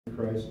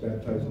Christ,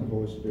 baptized in the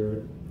Holy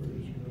Spirit.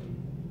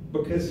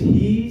 Because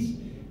he's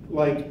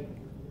like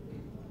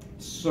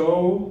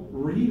so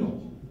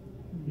real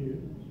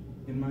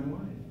in my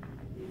life.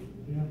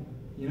 Yeah.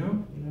 You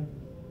know? Yeah.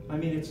 I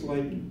mean, it's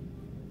like,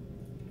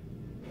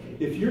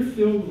 if you're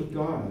filled with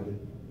God,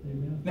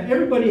 Amen. now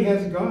everybody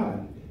has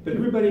God, but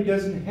everybody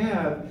doesn't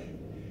have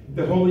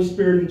the Holy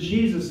Spirit and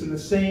Jesus in the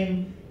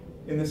same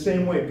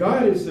way.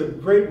 God is the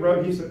great,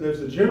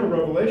 there's a general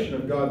revelation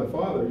of God the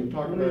Father. You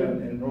talk about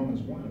it in Romans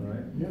 1,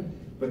 right? Yeah.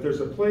 But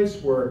there's a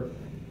place where,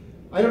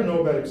 I don't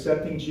know about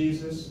accepting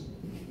Jesus.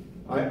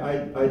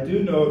 I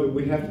do know that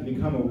we have to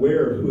become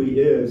aware of who he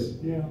is,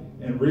 Yeah.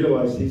 and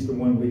realize he's the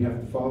one we have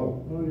to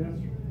follow. Oh, yes.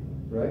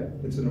 Right?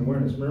 It's an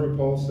awareness. Remember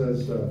Paul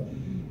says,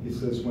 he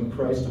says, when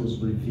Christ was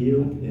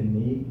revealed in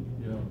me.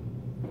 Yeah.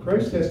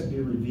 Christ has to be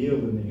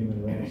revealed in the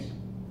human race.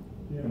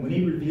 Yeah. And when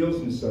he reveals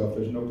himself,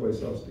 there's no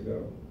place else to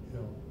go. Yeah.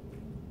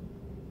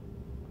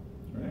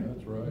 Right?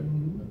 That's right.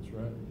 Mm-hmm. That's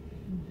right.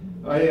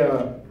 I,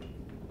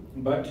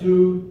 about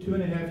two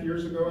and a half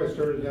years ago, I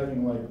started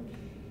having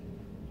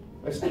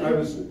I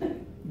was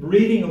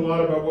reading a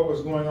lot about what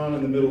was going on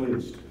in the Middle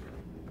East.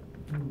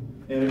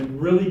 And it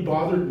really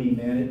bothered me,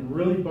 man. It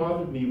really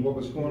bothered me what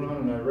was going on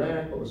in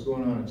Iraq, what was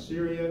going on in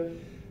Syria,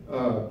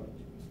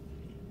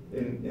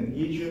 in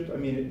Egypt. I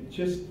mean, it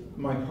just,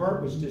 my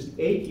heart was just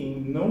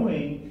aching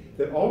knowing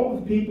that all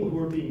of the people who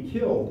were being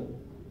killed,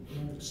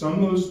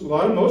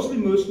 mostly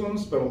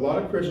Muslims, but a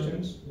lot of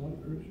Christians, A lot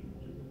of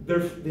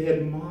Christians. they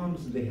had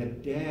moms, they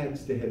had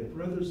dads, they had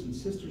brothers and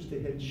sisters,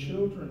 they had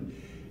children.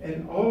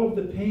 And all of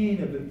the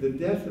pain of the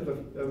death of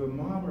a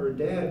mom or a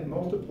dad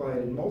multiplied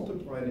and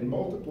multiplied and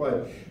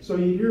multiplied. So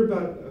you hear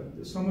about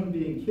someone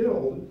being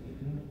killed,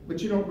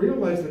 but you don't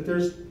realize that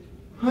there's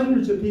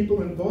hundreds of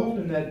people involved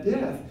in that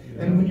death.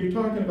 Yeah. And when you're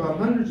talking about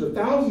hundreds of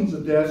thousands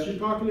of deaths, you're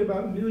talking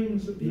about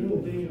millions of people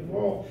being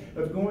involved,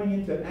 of going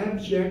into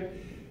abject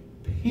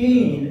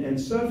pain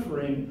and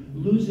suffering,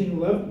 losing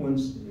loved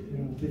ones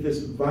to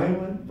this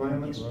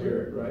violent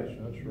spirit, right?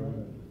 That's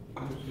right.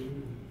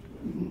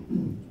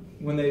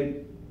 When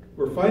they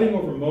were fighting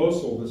over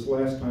Mosul this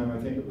last time, I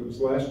think it was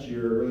last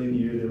year, early in the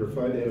year,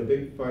 they had a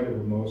big fight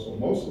over Mosul.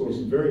 Mosul was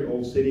a very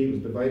old city. It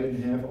was divided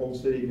in half, old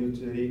city, new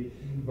city,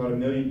 about 1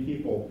 million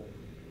people.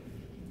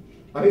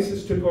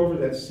 ISIS took over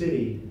that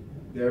city.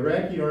 The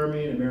Iraqi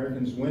army and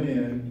Americans went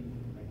in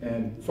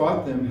and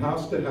fought them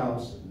house to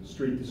house,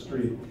 street to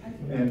street.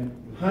 And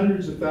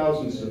hundreds of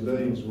thousands of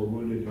civilians were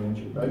wounded and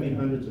injured. I mean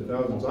hundreds of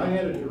thousands. I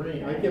had a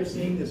dream. I kept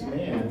seeing this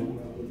man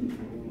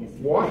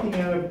walking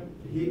out of,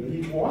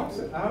 he walks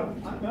out,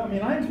 I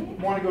mean, I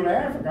want to go to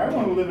Africa. I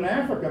want to live in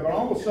Africa, but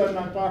all of a sudden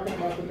I'm talking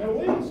about the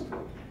Middle East.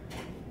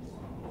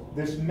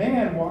 This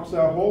man walks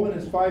out holding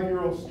his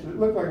 5-year-old, it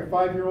looked like a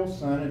 5-year-old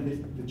son,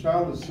 and the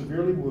child is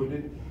severely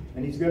wounded,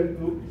 and he's got a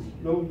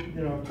little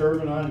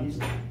turban on.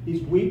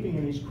 He's weeping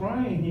and he's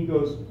crying, and he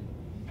goes,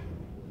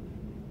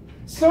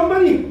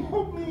 "Somebody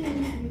help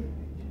me!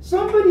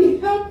 Somebody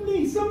help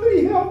me!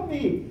 Somebody help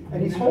me!"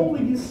 And he's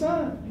holding his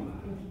son.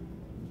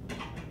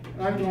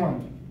 And I'm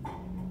going,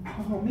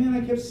 oh man,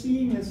 I kept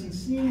seeing this and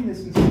seeing this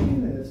and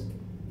seeing this.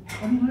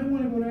 I mean, I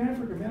want to go to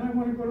Africa, man. I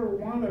want to go to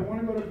Rwanda. I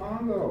want to go to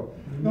Congo.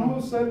 And all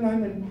of a sudden,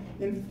 I'm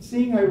in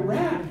seeing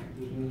Iraq.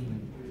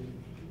 And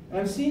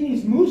I'm seeing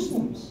these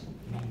Muslims.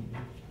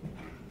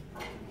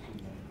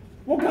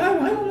 Well,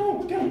 God, I don't know.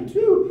 What can I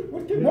do?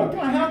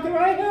 How can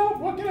I help?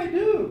 What can I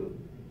do?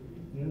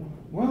 Yeah.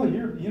 Well,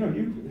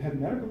 you had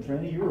medical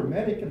training. You were a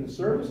medic in the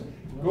service.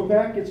 Go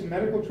back, get some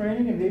medical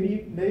training, and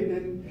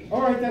maybe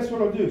all right, that's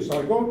what I'll do.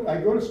 So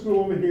I go to school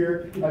over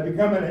here. I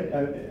become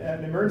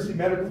an emergency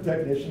medical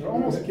technician. It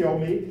almost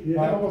killed me.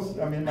 Yeah.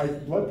 My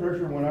blood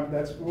pressure went up.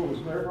 That school was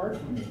very hard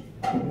for me.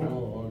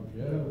 Oh,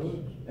 yes.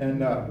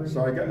 And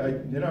so I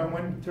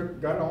went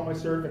and got all my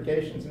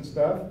certifications and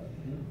stuff.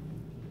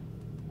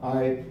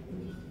 I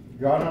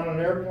got on an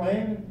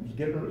airplane,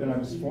 and I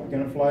was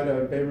going to fly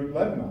to Beirut,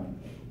 Lebanon,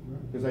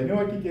 because I knew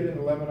I could get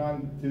into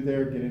Lebanon through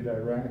there, get into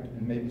Iraq,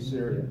 and maybe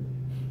Syria.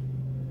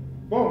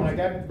 Well, when I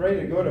got ready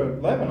to go to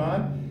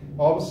Lebanon,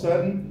 all of a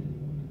sudden,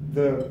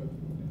 the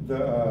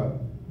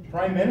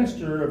prime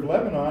minister of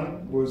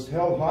Lebanon was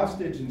held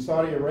hostage in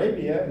Saudi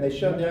Arabia, and they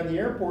shut down the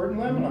airport in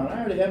Lebanon.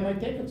 I already had my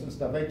tickets and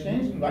stuff. I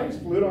changed them. I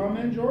just flew to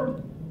Amman,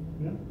 Jordan.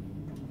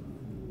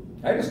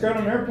 I just got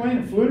on an airplane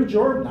and flew to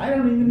Jordan. I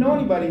don't even know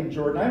anybody in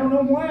Jordan. I don't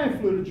know why I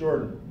flew to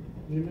Jordan.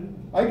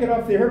 Amen. I get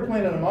off the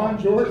airplane in Amman,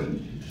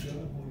 Jordan,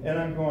 and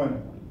I'm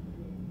going,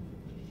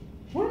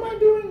 what am I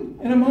doing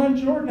in Amman,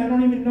 Jordan? I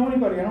don't even know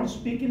anybody. I don't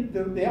speak it.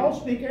 They all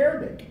speak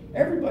Arabic.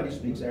 Everybody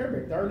speaks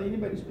Arabic. Hardly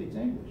anybody speaks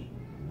English.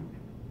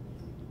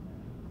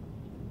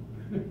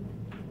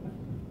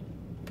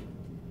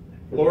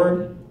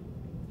 Lord,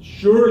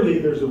 surely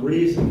there's a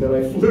reason that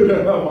I flew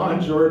to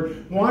Amman,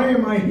 Jordan. Why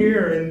am I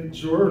here in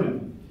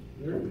Jordan?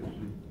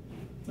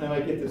 And I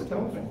get this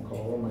telephone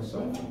call on my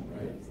cell phone,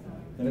 right?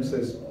 And it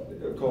says,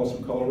 it calls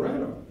from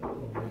Colorado.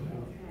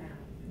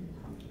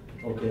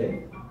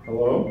 Okay,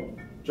 hello?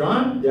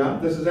 John? Yeah,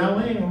 this is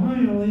Aline. Oh, hi,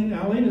 Aline.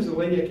 Aline is a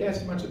lady I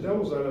cast a bunch of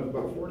devils out of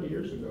about 40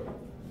 years ago.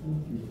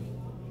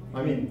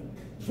 I mean,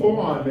 full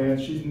on, man.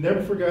 She's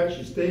never forgot.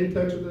 She stayed in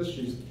touch with us.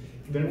 She's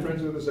been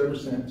friends with us ever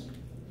since.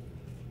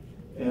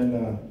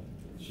 And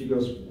she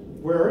goes,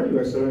 "Where are you?"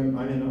 I said, I'm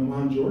in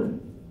Amman, Jordan.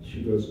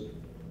 She goes,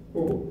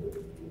 "Oh."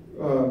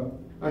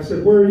 I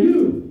said, "Where are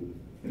you?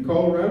 In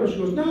Colorado?" She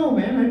goes, "No,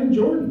 man, I'm in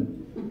Jordan."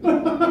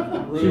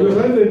 She goes,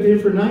 "I've been here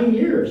for 9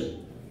 years."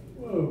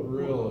 Whoa,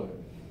 really?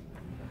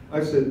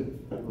 I said,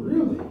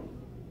 "Really?"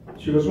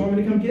 She goes, "Want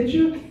me to come get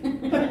you?"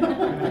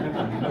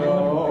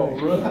 Oh,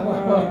 really?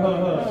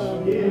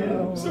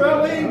 Yeah. So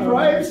Eileen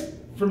drives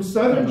from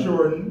southern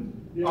Jordan,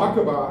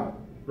 Aqaba,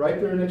 right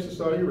there next to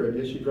Saudi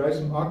Arabia. She drives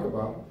from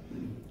Aqaba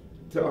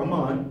to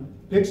Amman.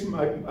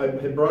 I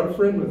had brought a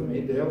friend with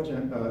me, Dale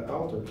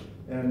Alter,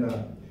 and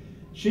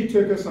she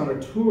took us on a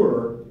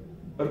tour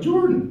of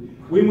Jordan.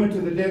 We went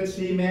to the Dead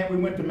Sea, man. We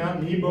went to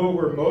Mount Nebo,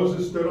 where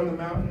Moses stood on the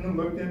mountain and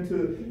looked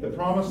into the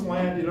Promised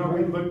Land. You know,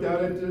 we looked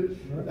out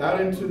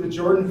into the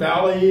Jordan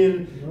Valley,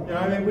 and you know,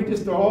 I mean, we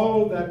just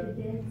all that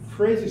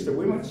crazy stuff.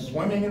 We went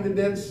swimming in the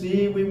Dead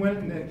Sea. We went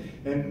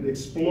and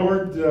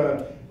explored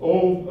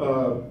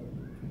old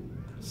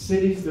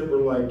cities that were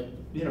like,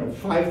 you know,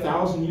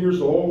 5,000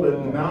 years old in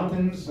the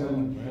mountains,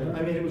 and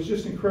I mean, it was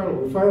just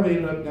incredible. We finally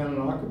ended up down in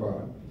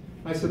Aqaba.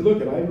 I said,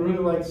 "Look, I really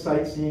like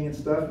sightseeing and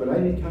stuff, but I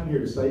didn't come here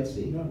to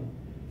sightsee. No.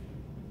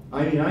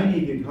 I mean, I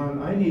need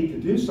to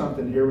do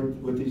something here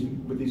with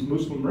these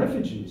Muslim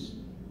refugees."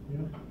 Yeah.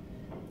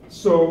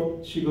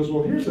 So she goes,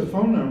 "Well, here's a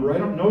phone number. I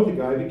don't know the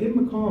guy, but give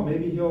him a call.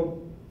 Maybe he'll."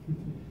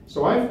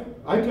 So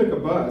I took a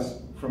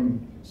bus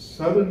from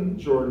southern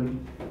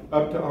Jordan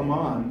up to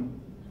Amman,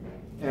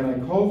 and I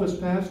called this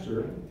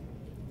pastor.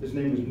 His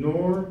name was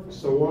Noor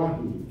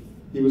Sawahi.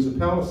 He was a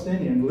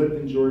Palestinian, lived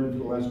in Jordan for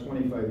the last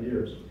 25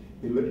 years.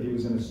 He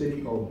was in a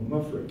city called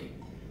Mufrik.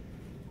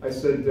 I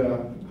said,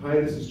 "Hi,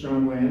 this is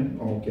John Land."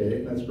 "Oh,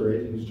 okay, that's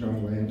great. Who's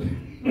John Land?"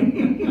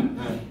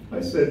 I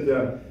said,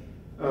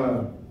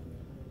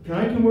 "Can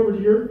I come over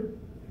to your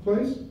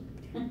place?"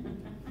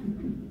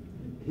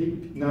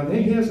 Now,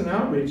 he has an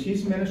outreach.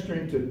 He's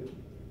ministering to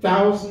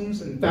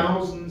thousands and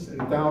thousands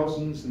and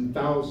thousands and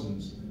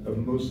thousands of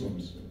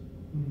Muslims.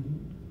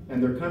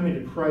 And they're coming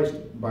to Christ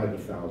by the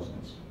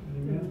thousands.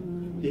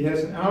 Amen. He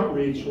has an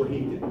outreach where he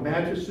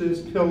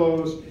mattresses,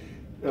 pillows,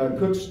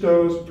 cook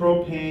stoves,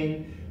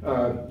 propane,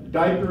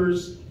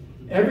 diapers,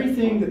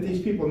 everything that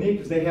these people need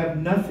because they have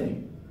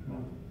nothing.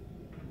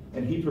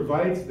 And he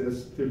provides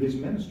this through his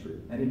ministry.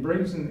 And he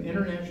brings in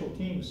international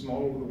teams from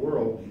all over the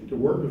world to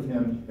work with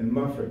him in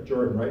Mufrik,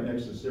 Jordan, right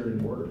next to the Syrian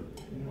border.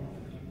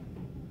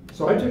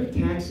 So I took a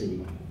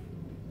taxi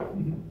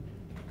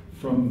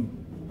from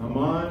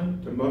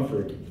Amman to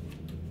Mufrik.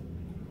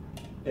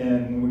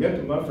 And when we got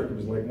to Mufrik, it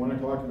was like 1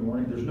 o'clock in the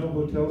morning. There's no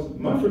hotels.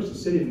 Mufrik's a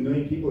city of 1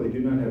 million people. They do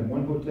not have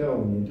one hotel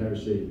in the entire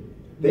city.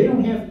 They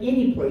don't have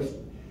any place.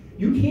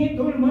 You can't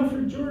go to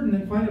Mufrik, Jordan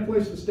and find a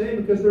place to stay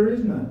because there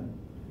is none.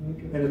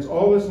 Okay. And it's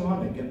all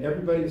Islamic, and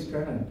everybody's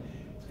kind of,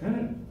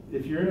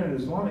 if you're in an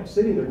Islamic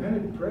city, they're kind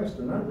of depressed.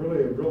 They're not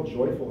really a real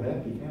joyful,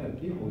 happy kind of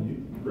people.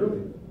 You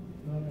really.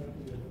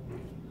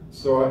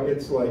 So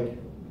it's like,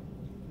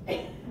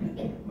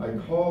 I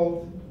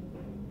called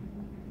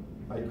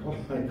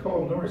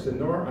Nora. I said,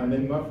 "Nora, I'm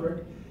in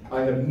Mufrik.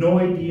 I have no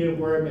idea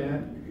where I'm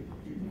at.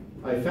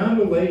 I found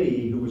a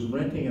lady who was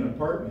renting an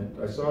apartment.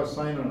 I saw a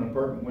sign on an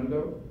apartment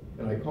window,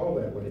 and I called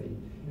that lady,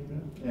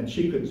 and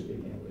she couldn't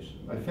speak English.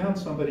 I found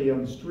somebody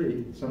on the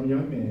street, some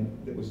young man,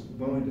 that was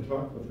willing to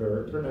talk with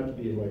her. It turned out to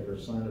be like her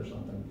son or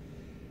something.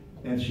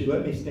 And she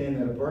let me stay in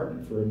that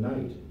apartment for a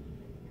night.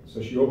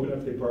 So she opened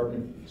up the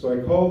apartment. So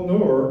I called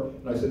Nora,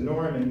 and I said,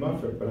 "Nora, I'm in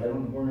Mufrik, but I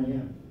don't know where I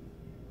am.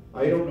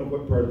 I don't know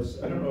what part of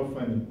this, I don't know if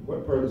I'm in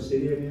what part of the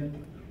city I'm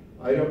in.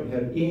 I don't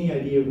have any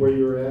idea where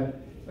you're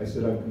at." I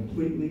said, "I'm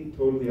completely,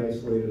 totally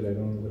isolated. I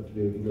don't know what to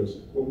do." He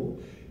goes, "Well,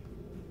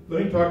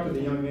 let me talk to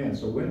the young man."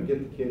 So I went and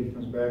get the kid. He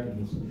comes back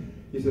and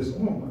he says,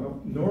 "Oh,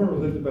 Nora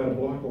lived about a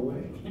block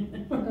away."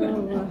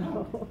 Oh,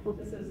 wow.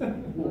 This is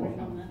going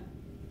on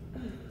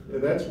that. Yeah,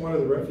 that's one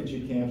of the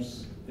refugee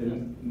camps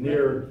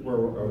near where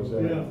I was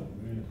at. Yeah.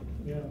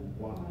 Yeah.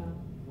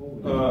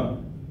 Wow.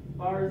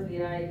 Far as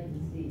the eye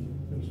can see.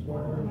 As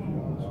far as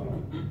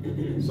you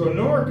can So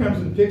Nora comes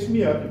and picks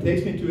me up and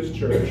takes me to his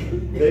church.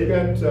 They've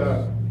got,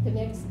 The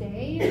next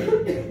day?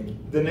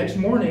 the next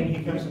morning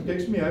he comes and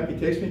picks me up, he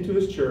takes me to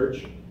his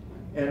church,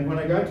 and when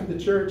I got to the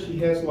church, he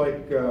has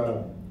like,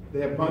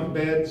 they have bunk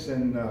beds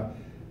and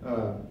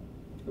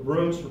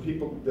rooms for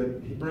people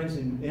that he brings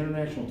in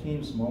international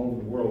teams from all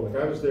over the world.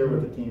 Like I was there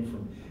with a team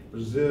from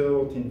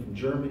Brazil, a team from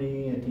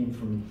Germany, a team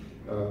from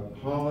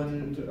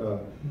Holland.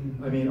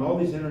 I mean, all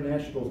these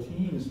international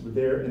teams were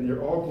there, and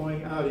they're all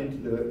going out into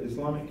the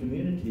Islamic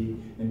community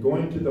and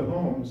going to the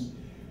homes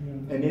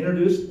and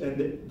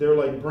they're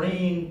like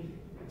bringing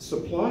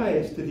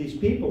supplies to these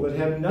people that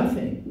have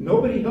nothing.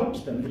 Nobody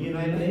helps them. The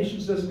United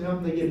Nations doesn't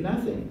help them. They get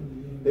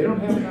nothing. They don't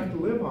have enough to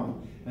live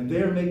on. And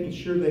they're making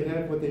sure they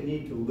have what they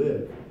need to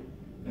live.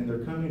 And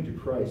they're coming to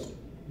Christ.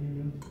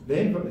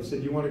 They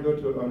said, "You want to go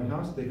to a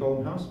house?" They call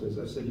them house visits.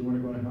 I said, "You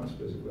want to go on a house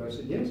visit?" I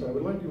said, "Yes, I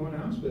would like to go on a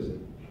house visit."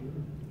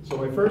 So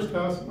my first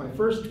house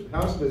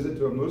visit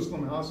to a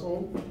Muslim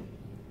household,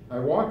 I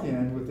walked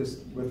in with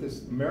this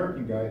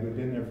American guy who'd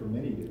been there for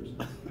many years,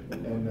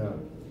 and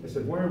I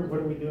said, what are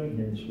we doing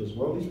here? And she goes,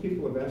 well, these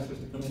people have asked us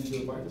to come into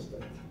a Bible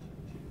study.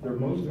 They're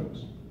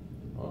Muslims.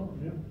 Oh,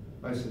 Yeah.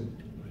 I said,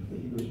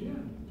 really? He goes, yeah.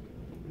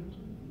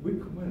 We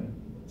went in.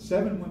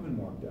 7 women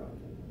walked out,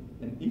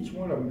 and each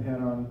one of them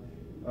had on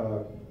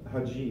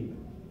hijab.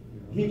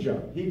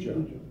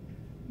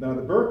 Now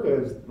the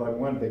burqa is like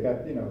one they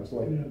got, you know, it's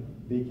like Yeah.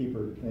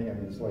 beekeeper thing. I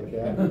mean, it's like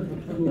that.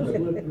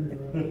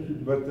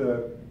 But But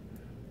the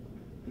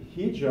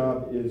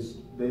hijab is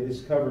they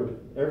just cover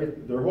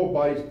their whole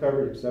body's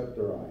covered except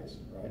their eyes,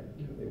 right?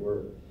 Yeah. They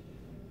were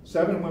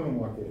 7 women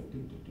walked in,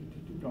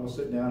 all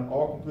sit down,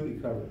 all completely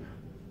covered.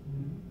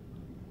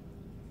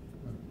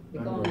 They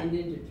call them the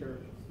Ninja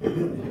Turtles. I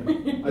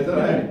thought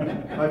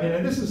I mean,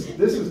 and this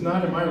is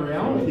not in my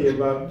reality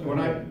about what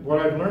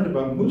I've learned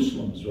about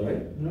Muslims,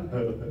 right?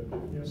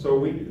 So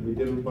we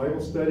did a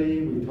Bible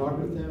study, we talked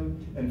with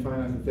them, and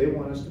found out that they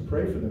want us to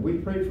pray for them. We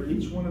prayed for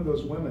each one of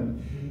those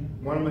women.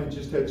 One of them had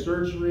just had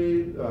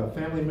surgery, a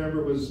family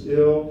member was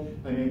ill.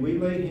 I mean, we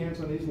laid hands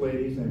on these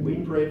ladies and we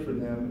prayed for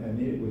them,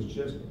 and it was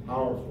just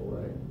powerful,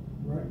 right?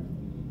 Right.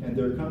 And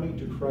they're coming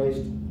to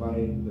Christ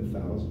by the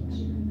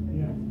thousands.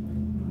 Yeah.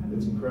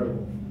 It's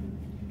incredible.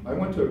 I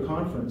went to a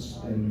conference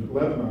in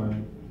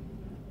Lebanon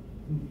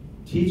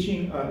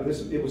teaching,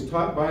 it was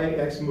taught by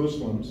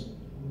ex-Muslims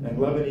and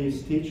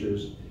Lebanese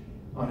teachers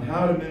on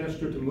how to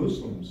minister to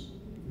Muslims.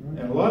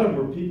 And a lot of them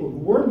were people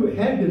who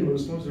had been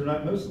Muslims, they're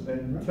not Muslim,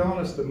 and telling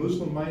us the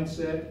Muslim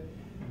mindset,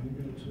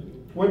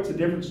 what's the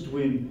difference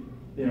between,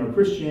 you know,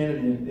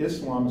 Christianity and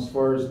Islam as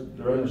far as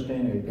their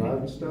understanding of God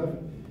and stuff.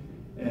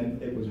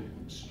 And it was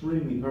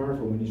extremely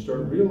powerful when you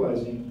start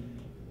realizing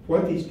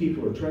what these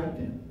people are trapped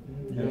in.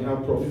 And how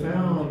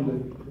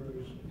profound,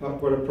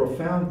 what a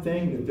profound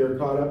thing that they're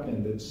caught up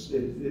in. It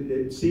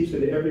seeps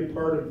into every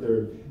part of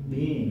their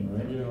being,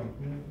 right? Yeah.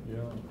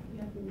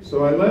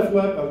 So I left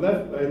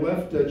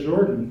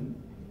Jordan,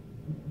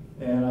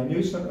 and I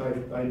knew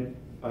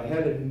I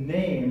had a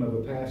name of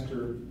a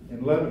pastor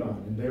in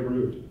Lebanon, in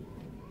Beirut.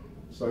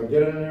 So I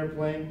get on an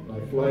airplane, and I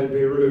fly to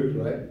Beirut,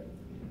 right?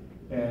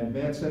 And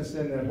man, since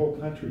then, that whole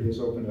country has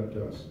opened up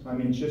to us. I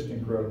mean, just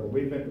incredible.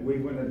 We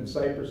went into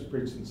Cyprus,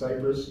 preached in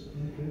Cyprus.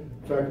 In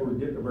fact, we're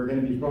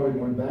going to be probably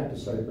going back to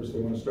Cyprus.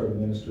 They want to start a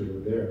ministry over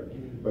there.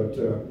 But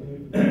the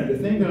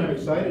thing that I'm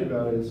excited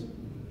about is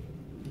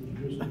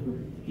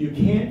you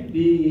can't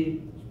be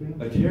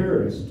a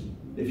terrorist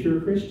if you're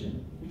a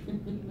Christian.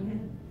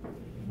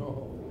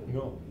 No.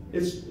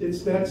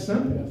 It's that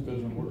simple. That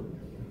doesn't work.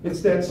 It's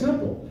that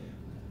simple.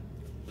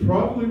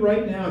 Probably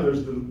right now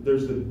there's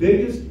the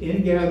biggest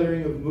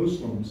ingathering of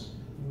Muslims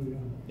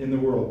in the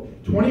world.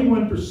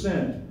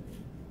 21%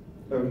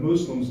 of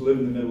Muslims live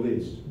in the Middle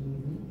East.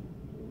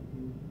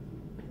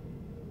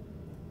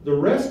 The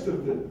rest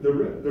of the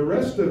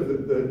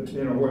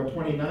you know what,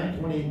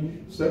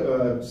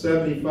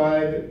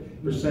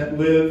 75%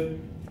 live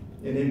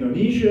in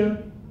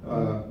Indonesia,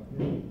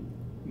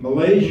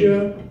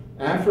 Malaysia,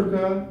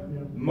 Africa.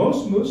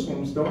 Most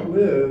Muslims don't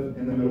live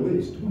in the Middle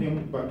East.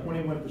 About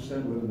 21%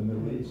 live in the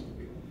Middle East.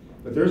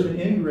 But there's an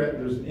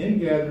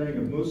ingathering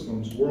of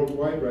Muslims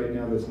worldwide right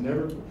now it's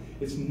never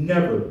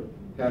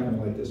happened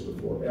like this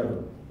before,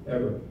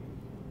 ever.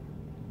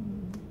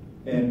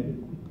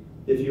 And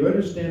if you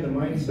understand the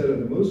mindset of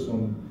the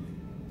Muslim,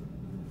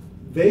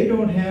 they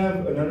don't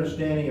have an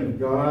understanding of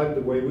God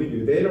the way we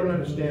do. They don't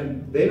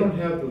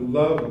have the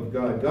love of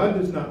God. God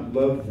does not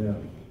love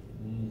them.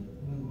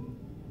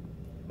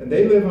 And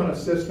they live on a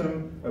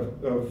system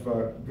of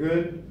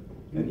good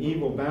and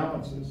evil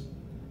balances.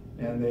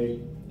 And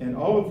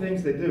all the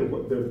things they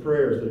do, their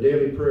prayers, their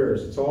daily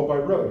prayers, it's all by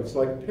rote. It's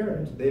like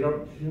parents.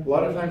 A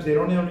lot of times they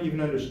don't even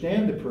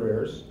understand the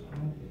prayers.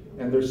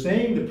 And they're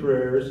saying the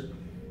prayers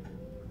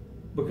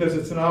because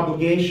it's an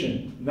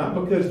obligation. Not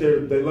because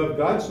they love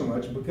God so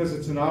much, because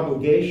it's an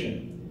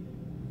obligation.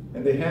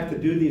 And they have to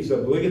do these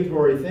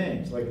obligatory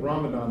things, like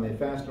Ramadan. They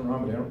fast on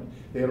Ramadan.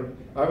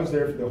 I was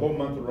there for the whole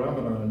month of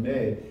Ramadan in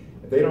May.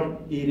 If they don't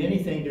eat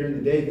anything during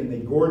the day, then they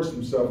gorge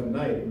themselves at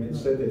night. I mean, they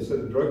said the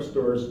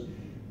drugstores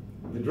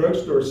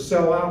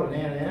sell out on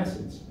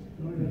antacids.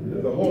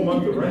 The whole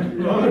month of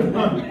Ramadan.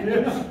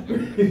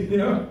 You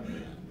know?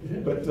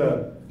 But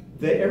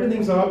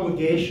everything's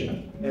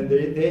obligation. And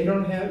they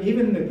don't have,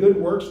 even the good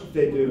works that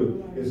they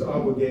do is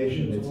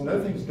obligation.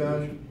 Nothing's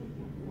done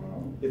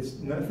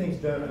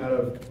out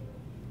of,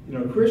 you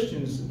know,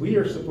 Christians, we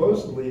are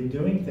supposedly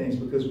doing things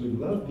because we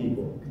love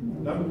people,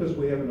 not because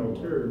we have an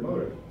ulterior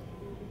motive.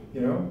 You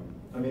know,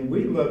 I mean,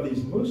 we love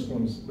these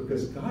Muslims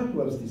because God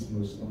loves these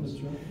Muslims.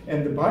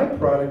 And the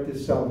byproduct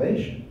is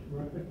salvation.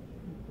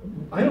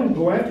 I don't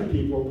go after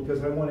people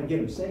because I want to get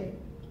them saved.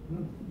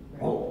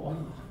 Oh,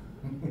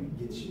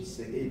 get you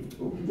saved.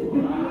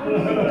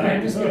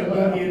 I'm just going to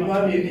love you,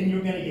 and then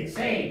you're going to get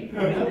saved.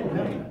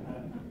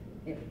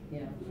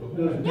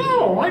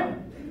 No,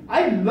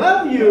 I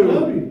love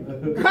you.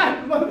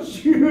 God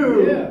loves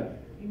you. Yeah.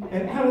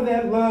 And out of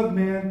that love,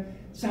 man,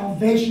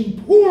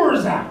 salvation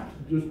pours out.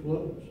 Just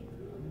close.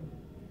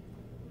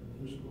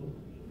 Just close.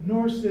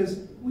 Nor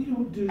says, we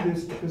don't do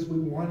this because we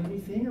want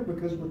anything or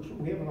because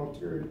we have an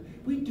ulterior.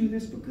 We do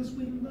this because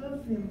we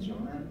love them,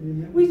 John.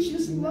 Amen. We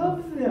just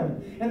love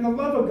them. And the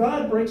love of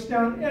God breaks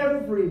down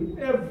every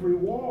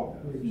wall.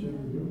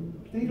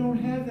 They don't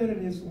have that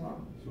in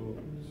Islam.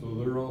 So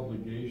their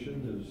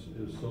obligation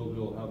is so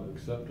they'll have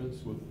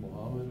acceptance with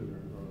Muhammad,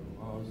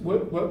 or how is it?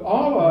 Well,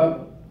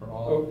 Allah, Or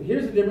Allah?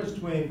 here's the difference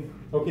between,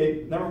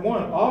 okay, number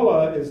one,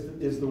 Allah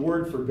is the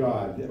word for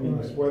God. I mean,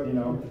 it's what, you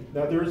know.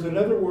 Now, there's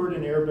another word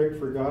in Arabic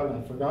for God,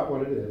 and I forgot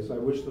what it is. I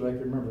wish that I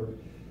could remember.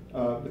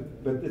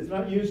 But it's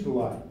not used a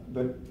lot.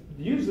 But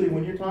usually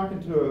when you're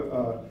talking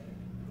to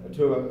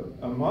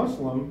a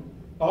Muslim,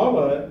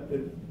 Allah,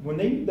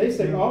 when they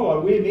say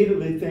Allah, we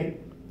immediately think,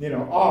 you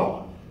know,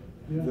 Allah.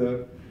 Yeah.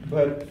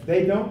 But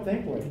they don't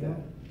think like that,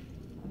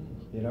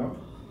 you know.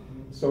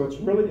 So it's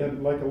really,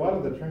 like a lot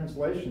of the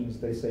translations,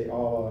 they say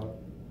Allah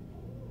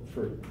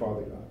for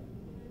Father God,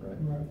 right?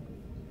 Right.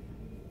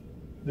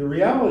 The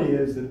reality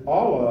is that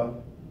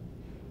Allah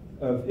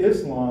of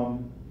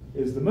Islam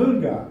is the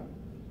moon god.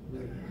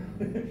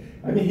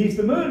 I mean, he's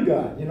the moon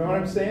god, you know what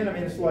I'm saying? I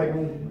mean, it's like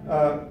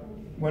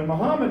when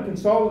Muhammad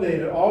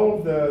consolidated all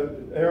of the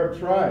Arab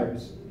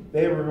tribes,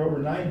 they were over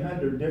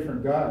 900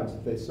 different gods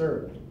that they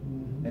served.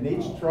 And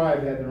each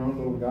tribe had their own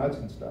little gods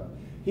and stuff.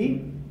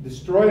 He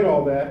destroyed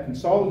all that,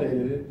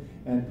 consolidated it,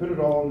 and put it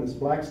all in this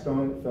black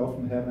stone that fell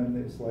from heaven.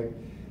 It's like,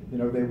 you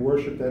know, they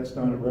worship that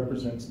stone. It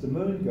represents the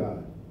moon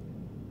god.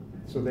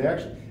 So they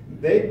actually,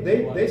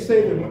 they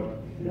say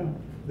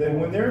that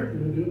when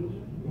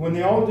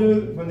they all do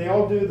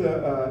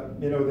the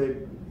you know,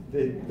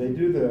 they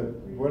do the,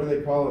 what do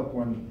they call it,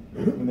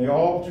 when they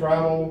all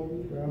travel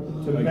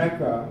to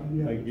Mecca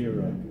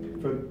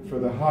for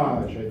the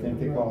Hajj, I think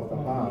they call it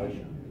the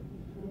Hajj.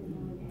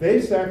 They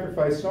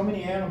sacrifice so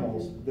many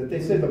animals that they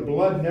say the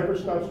blood never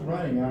stops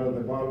running out of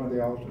the bottom of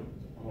the altar.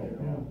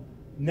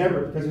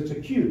 Never, because it's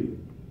a cube.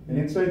 And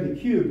inside the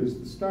cube is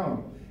the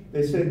stone.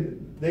 They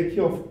said they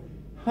kill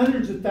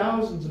hundreds of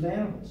thousands of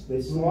animals. They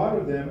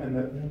slaughter them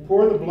and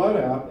pour the blood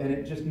out, and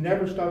it just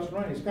never stops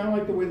running. It's kind of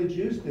like the way the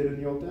Jews did in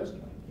the Old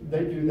Testament.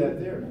 They do that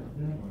there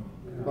now.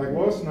 Like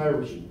Lois and I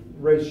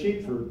raised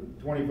sheep for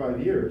 25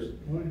 years,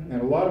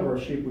 and a lot of our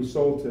sheep we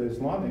sold to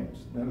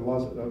Islamics, and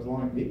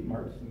Islamic meat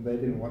markets, and they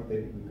didn't want,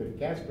 we couldn't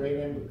castrate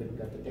them, we couldn't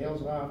cut the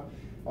tails off,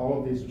 all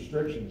of these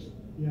restrictions,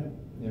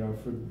 you know,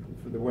 for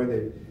the way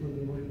they.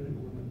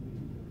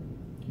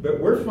 But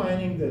we're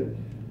finding that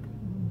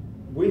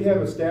we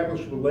have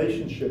established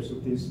relationships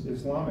with these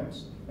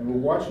Islamics, and we're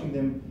watching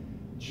them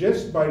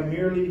just by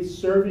merely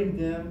serving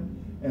them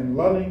and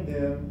loving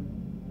them.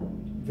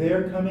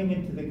 They're coming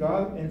into the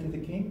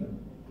kingdom.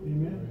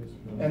 Amen.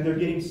 And they're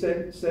getting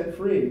set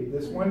free.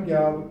 This one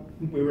gal,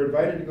 we were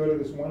invited to go to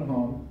this one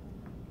home.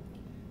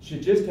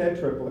 She just had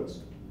triplets,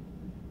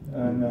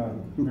 and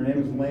her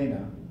name is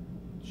Lena.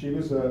 She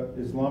was a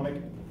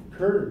Islamic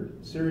Kurd,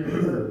 Syrian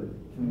Kurd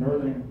from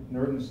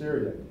northern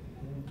Syria.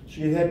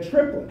 She had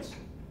triplets.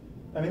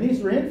 I mean,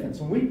 these were infants.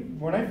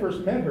 When I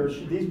first met her,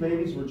 these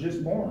babies were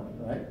just born,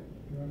 right?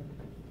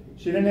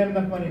 She didn't have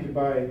enough money to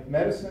buy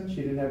medicine. She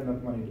didn't have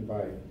enough money to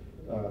buy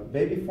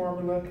baby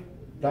formula,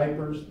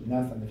 diapers,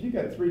 nothing. If you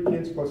got 3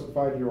 kids plus a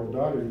 5-year-old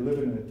daughter, you're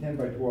living in a 10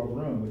 by 12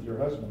 room with your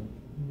husband,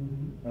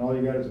 and all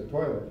you got is a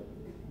toilet.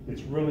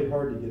 It's really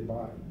hard to get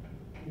by.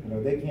 You know,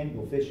 they can't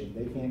go fishing.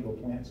 They can't go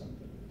plant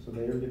something. So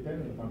they are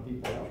dependent upon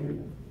people out here.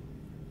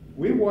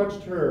 We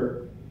watched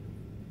her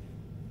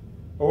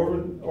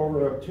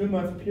over a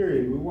 2-month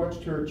period. We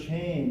watched her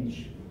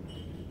change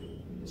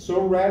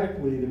so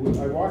radically that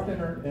I walked in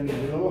the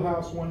little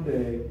house one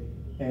day,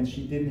 and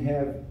she didn't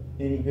have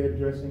any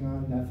hairdressing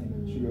on,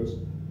 nothing. She goes,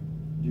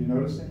 "Do you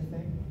notice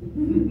anything?"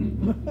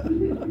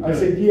 I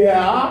said,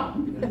 "Yeah."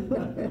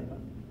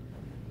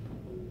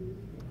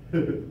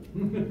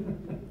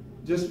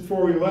 Just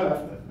before we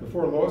left,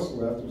 before Lois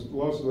left,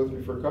 Lois was with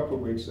me for a couple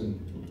of weeks in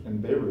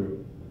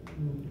Beirut.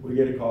 We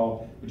get a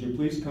call, "Would you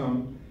please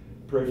come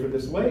pray for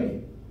this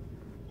lady?"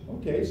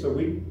 Okay, so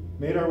we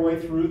made our way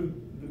through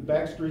the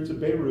back streets of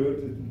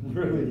Beirut.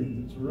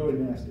 It's really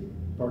nasty,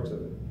 parts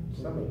of it.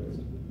 Some of it is,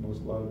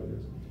 a lot of it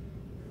is.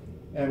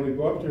 And we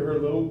go up to her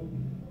little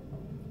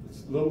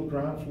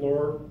ground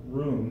floor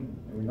room,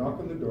 and we knock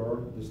on the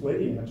door. This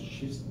lady answers.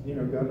 She's,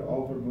 got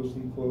all of her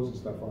Muslim clothes and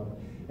stuff on,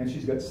 and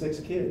she's got 6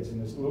 kids in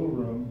this little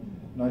room,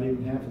 not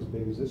even half as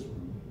big as this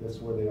room. That's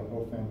where the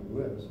whole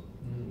family lives.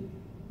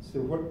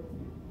 So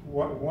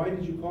why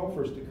did you call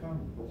for us to come?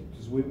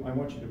 Because I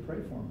want you to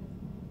pray for me.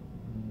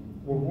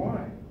 Well,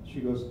 why? She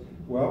goes,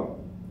 well,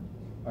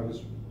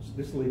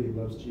 this lady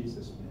loves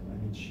Jesus, man. I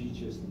mean, she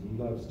just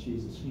loves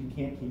Jesus. You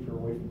can't keep her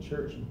away from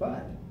church,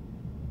 but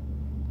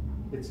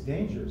it's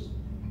dangerous.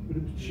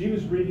 She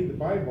was reading the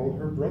Bible.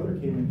 Her brother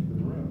came into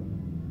the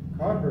room,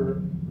 caught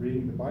her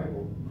reading the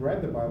Bible,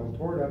 grabbed the Bible,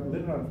 tore it up,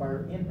 lit it on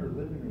fire in her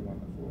living room on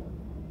the floor.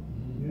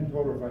 And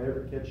told her, if I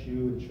ever catch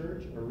you in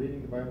church or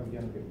reading the Bible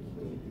again, I'm going to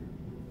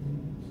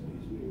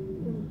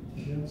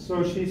kill you.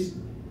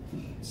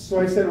 So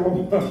I said,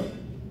 well,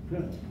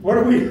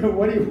 What do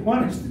you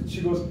want us to?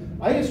 She goes,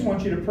 I just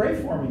want you to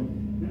pray for me.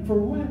 For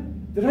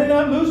what? Did I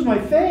not lose my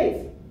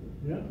faith?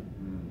 Yeah.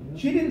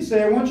 She didn't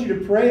say, I want you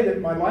to pray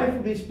that my life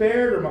will be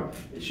spared.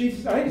 She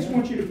said, I just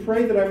want you to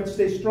pray that I would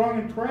stay strong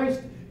in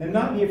Christ and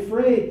not be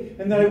afraid,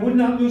 and that I would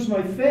not lose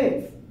my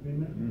faith.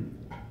 Amen.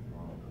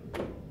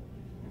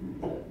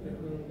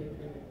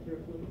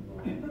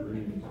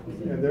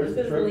 And there's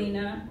This is the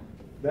Lena.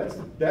 that's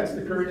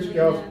the Curtis Lena,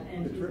 gals.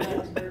 and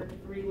she's got her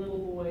 3 little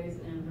boys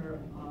and her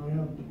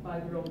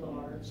 5-year-old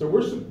daughter. So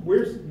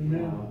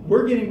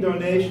we're getting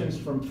donations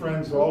from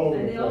friends all over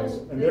the place,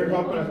 and they're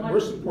helping us. We're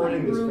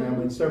supporting this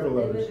family and several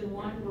They others. live in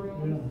one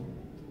room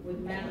with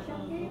mats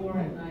on the floor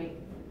at night,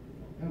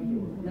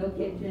 no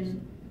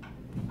kitchen,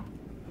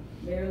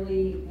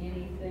 barely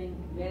anything.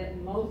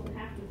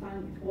 Half the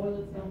time the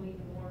toilets don't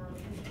even work.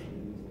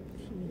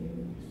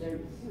 They're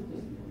just,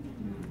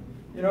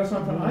 You know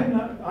something?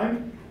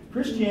 I'm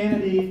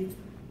Christianity.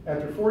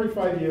 After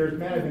 45 years,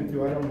 man, I've been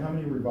through I don't know how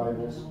many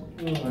revivals.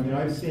 I mean,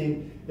 I've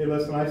seen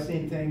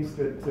things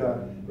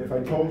that if I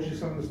told you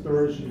some of the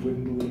stories, you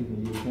wouldn't believe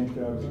me. You'd think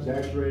that I was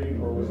exaggerating,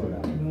 or was I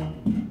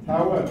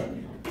not?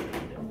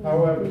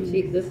 However,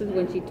 This is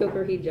when she took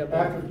her hijab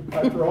off.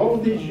 after all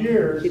of these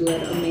years, She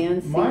let a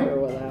man see my her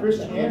without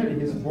Christianity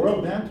has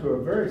boiled down to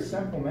a very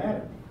simple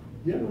matter.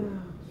 Yeah.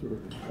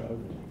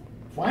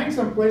 Find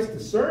some place to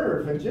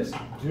serve and just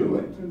do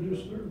it. And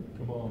just serve.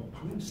 Come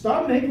on.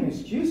 Stop making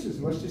excuses.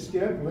 Let's just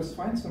get up and let's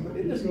find somebody.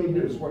 It doesn't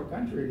matter what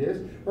country it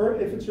is, or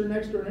if it's your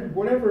next door neighbor,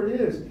 whatever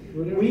it is.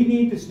 We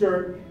need to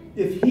start.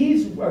 If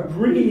He's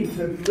agreed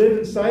to live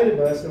inside of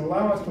us and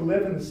allow us to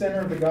live in the center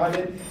of the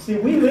Godhead, see,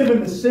 we live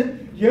in the center.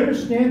 Do you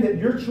understand that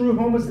your true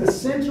home is the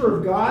center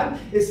of God?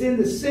 It's in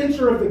the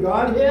center of the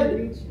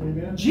Godhead.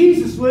 Amen.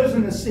 Jesus lives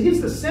in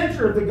He's the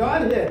center of the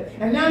Godhead,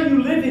 and now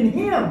you live in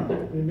Him.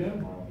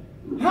 Amen.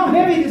 How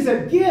heavy does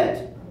that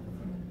get?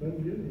 That's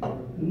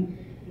good.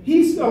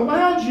 He's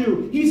allowed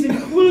you. He's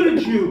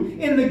included you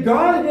in the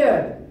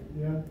Godhead.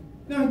 Yeah.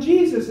 Now,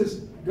 Jesus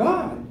is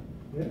God,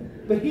 Yeah.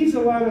 but He's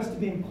allowed us to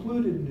be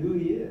included in who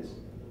He is.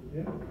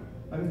 Yeah.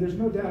 I mean, there's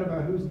no doubt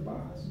about who's the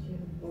boss.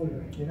 Oh,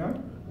 yeah. You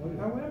know? Oh,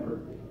 yeah.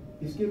 However,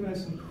 He's given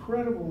us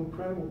incredible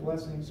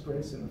blessings,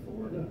 grace, and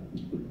authority.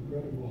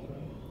 Incredible.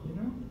 You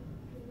know?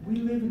 We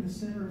live in the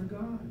center of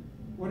God.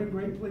 What a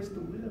great place to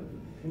live.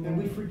 And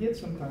we forget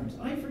sometimes.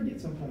 I forget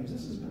sometimes.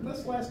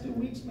 This last 2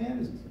 weeks,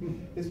 man,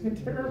 it's been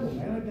terrible,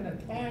 man. I've been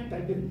attacked.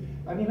 I've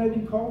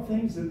been called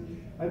things that,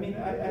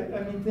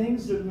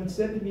 things that have been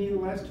said to me the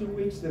last 2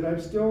 weeks that I'm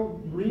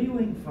still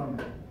reeling from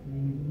it.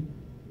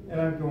 Mm-hmm.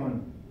 And I'm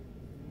going,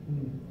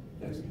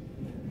 that's,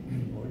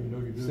 Well, you know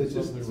you're doing this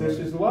something right.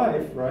 is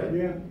life, right?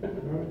 Yeah.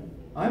 Right.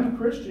 I'm a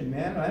Christian,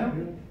 man. I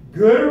don't,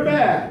 good or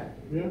bad,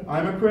 Yeah.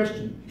 I'm a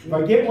Christian. If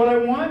I get what I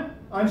want,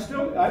 I'm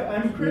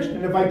a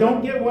Christian. If I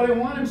don't get what I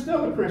want, I'm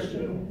still a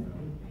Christian.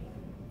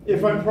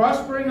 If I'm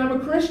prospering, I'm a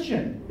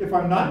Christian. If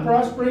I'm not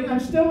prospering,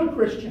 I'm still a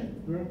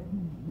Christian. Yeah.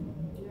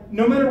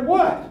 No matter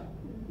what,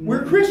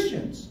 we're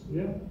Christians.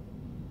 Yeah.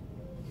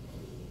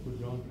 So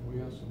John, can we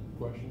ask some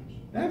questions?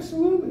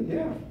 Absolutely,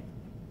 yeah.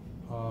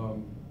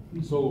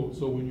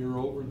 So when you're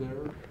over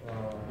there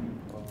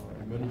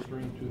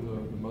ministering to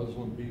the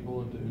Muslim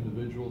people and to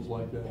individuals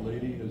like that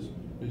lady,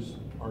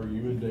 are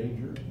you in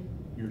danger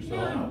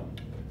yourself? No.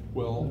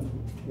 Well,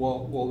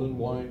 then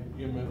why?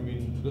 I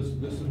mean,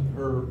 this is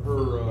her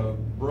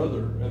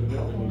brother.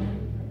 Evidently,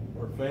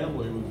 her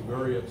family was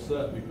very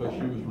upset because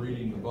she was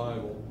reading the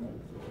Bible.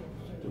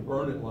 To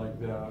burn it like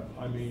that,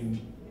 I mean,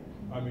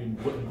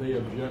 wouldn't they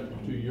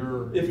object to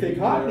your? If they being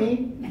caught there?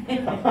 me,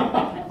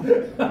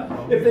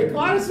 if they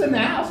caught us in the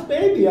house,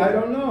 maybe, I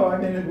don't know. I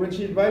mean, when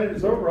she invited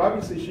us over,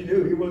 obviously she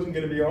knew he wasn't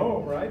going to be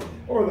home, right?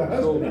 Or the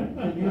husband.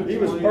 Can He you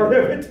was explain- part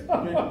of it.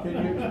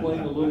 Can you explain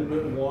a little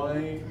bit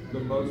why the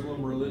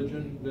Muslim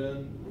religion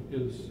then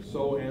is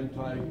so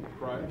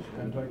anti-Christ,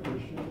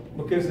 anti-Christian?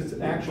 Because it's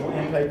an actual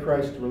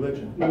antichrist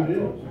religion. It is.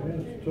 Yeah,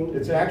 it's totally.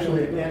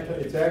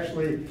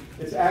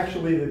 It's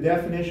actually the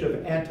definition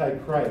of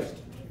antichrist.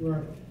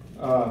 Right.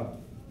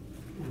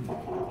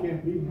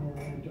 Can't be more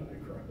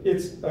anti-Christ.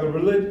 It's a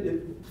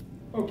religion.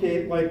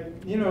 Okay, like,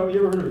 you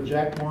ever heard of a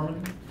Jack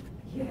Mormon?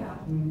 Yeah.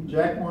 Mm.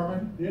 Jack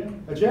Mormon? Yeah.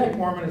 A Jack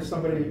Mormon is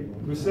somebody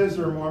who says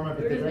they're a Mormon,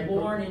 but They're they just drink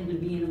born into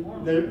being a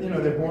Mormon.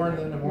 they're born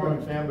in the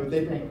Mormon family, but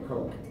they drink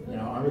Coke,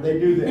 or they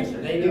do this,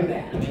 or they do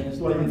that. I mean, it's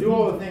like they do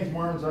all the things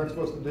Mormons aren't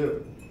supposed to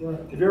do. Right.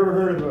 Have you ever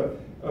heard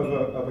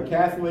of a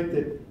Catholic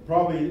that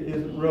probably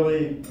isn't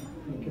really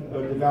a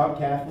Okay. devout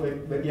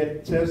Catholic, but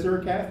yet says they're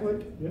a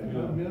Catholic? Yeah. Yeah.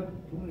 Plenty of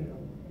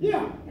them.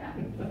 Yeah.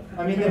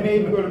 I mean, they may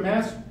even go to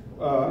Mass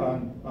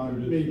on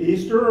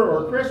Easter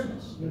or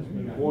Christmas.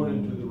 They're born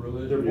into the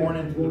religion. They're born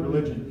into the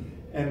religion.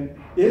 And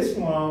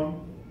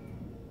Islam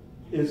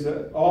is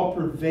an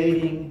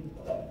all-pervading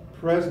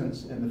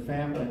presence in the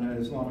family, in an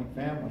Islamic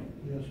family.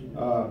 Yes.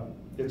 Sir.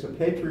 It's a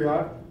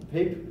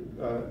patriotic,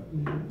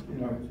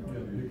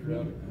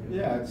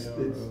 yeah, it's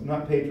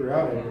not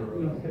patriotic,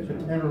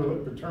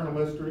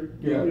 paternalistic.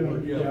 Yeah.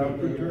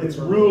 It's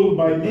ruled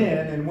by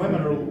men, and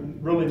women are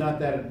really not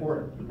that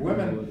important.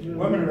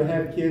 Women are to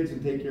have kids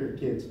and take care of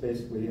kids,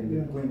 basically, and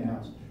Yeah. clean the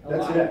house. A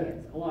That's lot of it.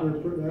 kids, a lot of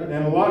kids.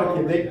 And a lot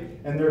of kids,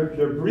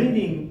 they're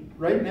breeding,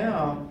 right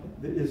now,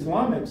 the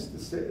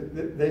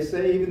Islamics, they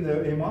say, even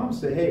the imams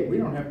say, hey, we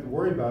don't have to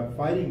worry about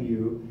fighting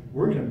you,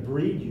 we're gonna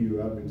breed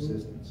you out of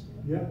existence.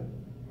 Yeah.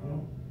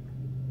 Oh.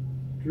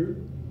 True.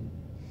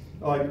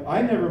 Like,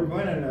 I never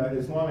went in an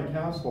Islamic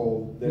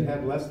household that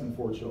had less than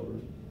 4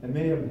 children, and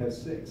many of them have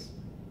 6.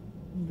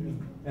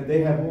 And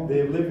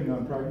they're living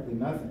on practically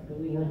nothing.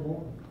 Galena,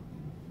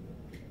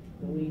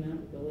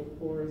 the little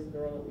poorest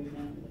girl that we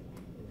met.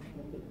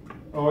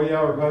 Oh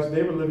yeah, her husband,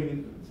 they were living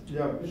in,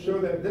 yeah, show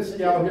that, this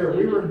gal here,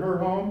 we were in her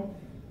home,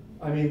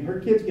 I mean, her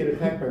kids get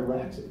attacked by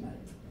rats at night.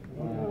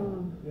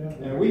 Oh. Yeah.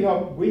 And we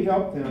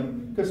help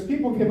them, because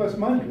people give us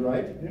money,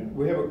 right? Yeah.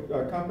 We have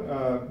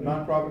a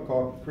nonprofit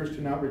called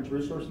Christian Outreach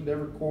Resource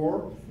Endeavor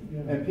Corps,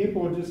 Yeah. and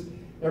people just,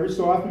 every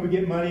so often we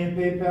get money in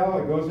PayPal,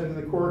 it goes into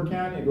the Corps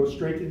account, it goes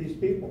straight to these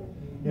people.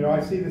 You know,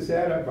 I see this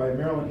ad up by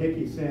Marilyn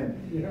Hickey saying,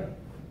 Yeah.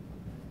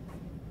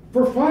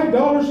 for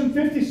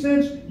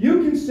 $5.50,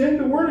 you can send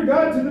the Word of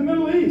God to the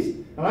Middle East.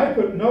 And I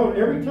put a note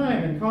every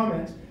time in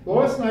comments,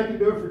 Lois and I can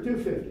do it for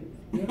 $2.50.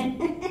 Yeah.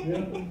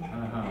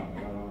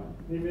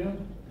 Amen.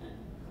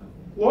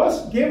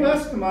 Lois, give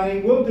us the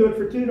money, we'll do it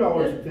for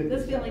 $2.50.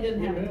 This family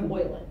didn't have a Amen.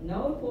 toilet.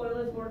 No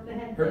toilets worked. They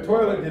had. Her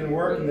toilet didn't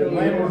work, and the Yeah.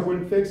 landlord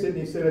wouldn't fix it, and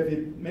he said, if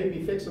you make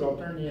me fix it, I'll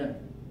turn you in.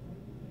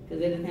 Because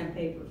they didn't have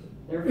papers.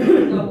 They're afraid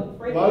to go.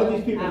 A lot of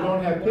these people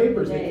don't have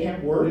papers, they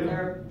can't work.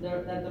 That the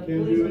Can't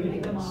do police would anything.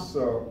 pick them up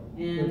So,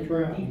 and They're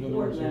trapped. In other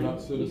deport words, they're them not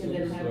because they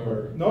didn't citizens have.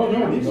 or. no, They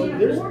these can't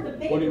there's, afford the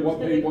papers What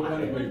kind because they of thought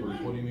they papers? were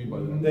What do you mean by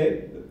that?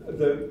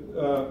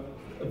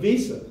 a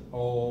visa,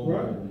 Oh.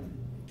 Right.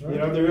 you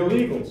know, they're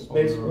illegals, Oh,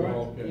 they're- basically.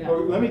 okay. Yeah.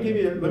 Well, let me give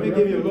you a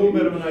little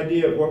bit of an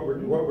idea of what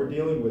we're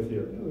dealing with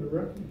here. Yeah, they're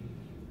refugees.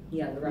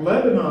 Yeah, the rest.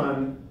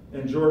 Lebanon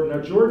and Jordan,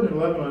 now Jordan and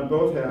Lebanon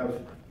both have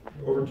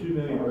over 2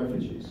 million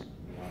refugees.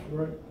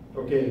 Right.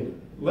 Okay,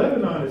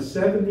 Lebanon is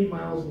 70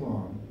 miles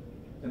long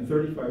and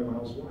 35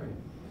 miles wide.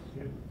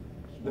 Yeah.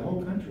 The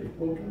whole country.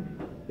 Whole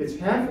country. It's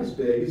half as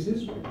big as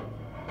Israel.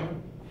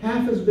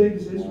 Half as big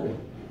as Israel.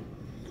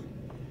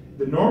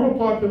 The normal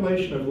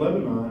population of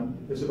Lebanon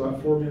is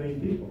about 4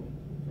 million people.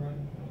 Right.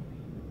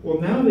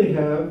 Well, now they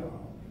have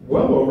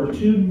well over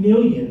 2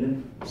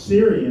 million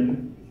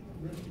Syrian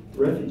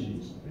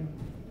refugees. Yeah.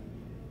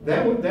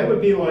 That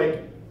would be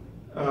like,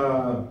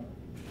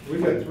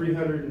 we've got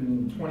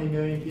 320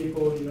 million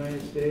people in the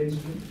United States.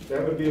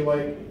 That would be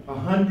like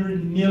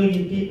 100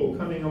 million people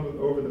coming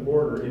over the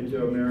border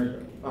into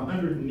America.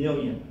 100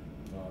 million.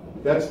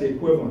 That's the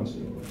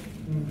equivalency.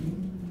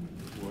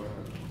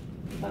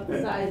 About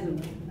the size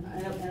of,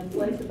 and a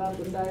place about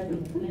the size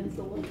of the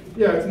peninsula.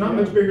 Yeah, it's not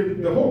much bigger,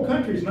 the whole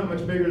country's not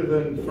much bigger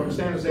than from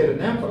San Jose to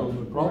So Napa.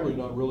 they're probably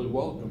not really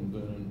welcome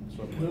then in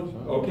some ways,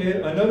 huh?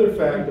 Okay, another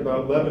fact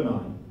about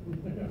Lebanon.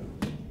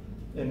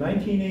 In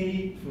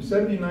 1980, from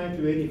 79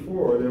 to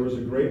 84, there was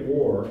a great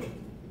war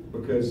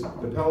because the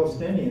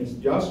Palestinians,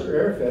 Yasser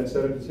Arafat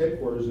set up his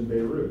headquarters in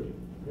Beirut.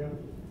 Yeah.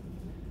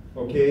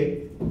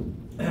 Okay?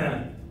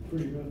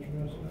 Pretty much.